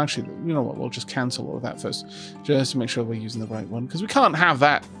to... Actually, you know what? We'll just cancel all of that first, just to make sure we're using the right one. Because we can't have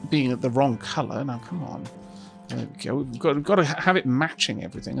that being the wrong colour. Now, come on. There we go. We've got to have it matching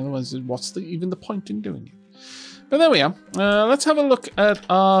everything. Otherwise, what's even the point in doing it? But there we are. Let's have a look at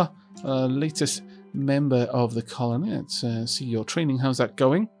our latest member of the colony. Let's see your training. How's that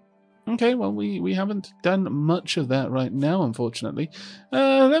going? Okay, well, we haven't done much of that right now, unfortunately.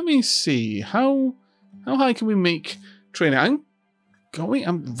 Let me see. How high can we make training?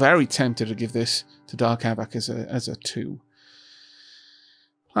 I'm very tempted to give this to Dark Aavak as a 2.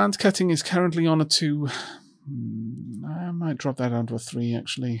 Plant cutting is currently on a 2. I might drop that down to a 3,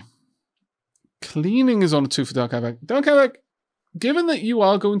 actually. Cleaning is on a 2 for Dark Aavak. Dark Aavak, given that you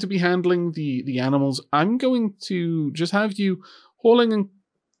are going to be handling the animals, I'm going to just have you hauling and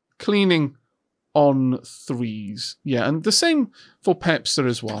cleaning on 3s. Yeah, and the same for Pepster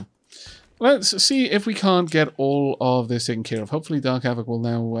as well. Let's see if we can't get all of this taken care of. Hopefully Dark Aavak will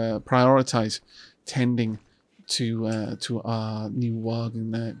now prioritize tending to our new warg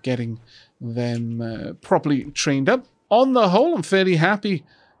and getting them properly trained up. On the whole, I'm fairly happy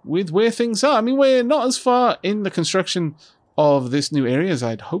with where things are. I mean, we're not as far in the construction of this new area as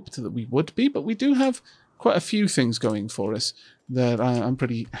I'd hoped that we would be, but we do have quite a few things going for us that I'm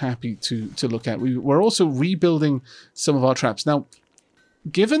pretty happy to look at. We're also rebuilding some of our traps. Now,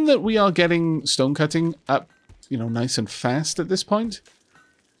 given that we are getting stone cutting up, nice and fast at this point,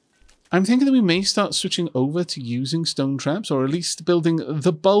 I'm thinking that we may start switching over to using stone traps, or at least building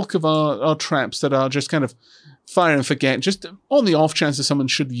the bulk of our traps that are just kind of fire and forget, just on the off chance that someone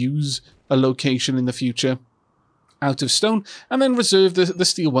should use a location in the future out of stone, and then reserve the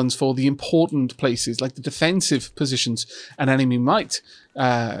steel ones for the important places, like the defensive positions an enemy might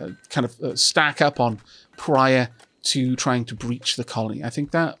stack up on prior to trying to breach the colony. I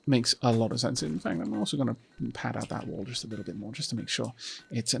think that makes a lot of sense. In fact, I'm also going to pad out that wall just a little bit more, just to make sure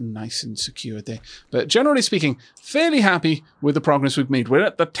it's nice and secure there. But generally speaking, fairly happy with the progress we've made. We're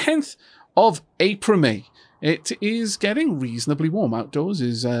at the 10th of April. It is getting reasonably warm. Outdoors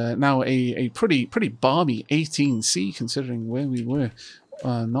is now a pretty balmy 18°C, considering where we were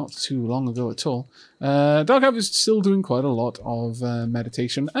not too long ago at all. Dark Aavak is still doing quite a lot of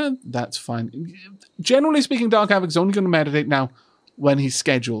meditation, and that's fine. Generally speaking, Dark Aavak is only going to meditate now when he's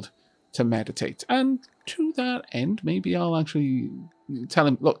scheduled to meditate. And to that end, maybe I'll actually tell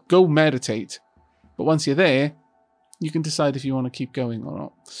him, look, go meditate. But once you're there, You can decide if you want to keep going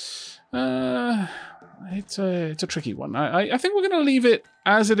or not. It's a tricky one. I think we're going to leave it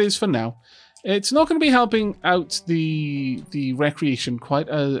as it is for now. It's not going to be helping out the recreation quite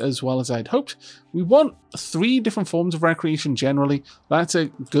as well as I'd hoped. We want 3 different forms of recreation generally. That's a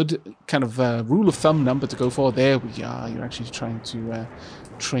good kind of rule of thumb number to go for. There we are. You're actually trying to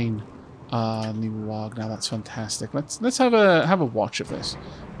train new warg. Now that's fantastic. Let's have a watch of this.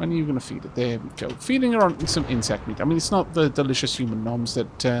 When are you going to feed it? There we go. Feeding her on some insect meat. I mean, it's not the delicious human noms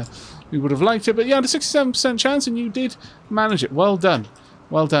that we would have liked it, but yeah, the 67% chance, and you did manage it. Well done.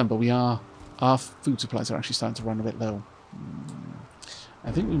 Well done, but our food supplies are actually starting to run a bit low.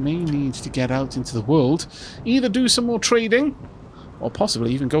 I think we may need to get out into the world, either do some more trading, or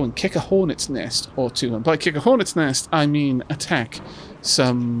possibly even go and kick a hornet's nest or 2. And by kick a hornet's nest, I mean attack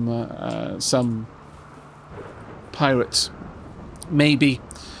some pirates. Maybe.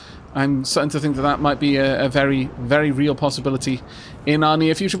 I'm starting to think that might be a very, very real possibility in our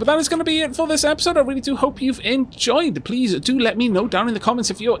near future. But that is going to be it for this episode. I really do hope you've enjoyed. Please do let me know down in the comments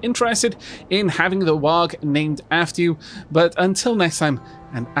if you're interested in having the warg named after you. But until next time,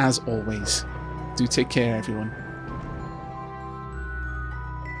 and as always, do take care, everyone.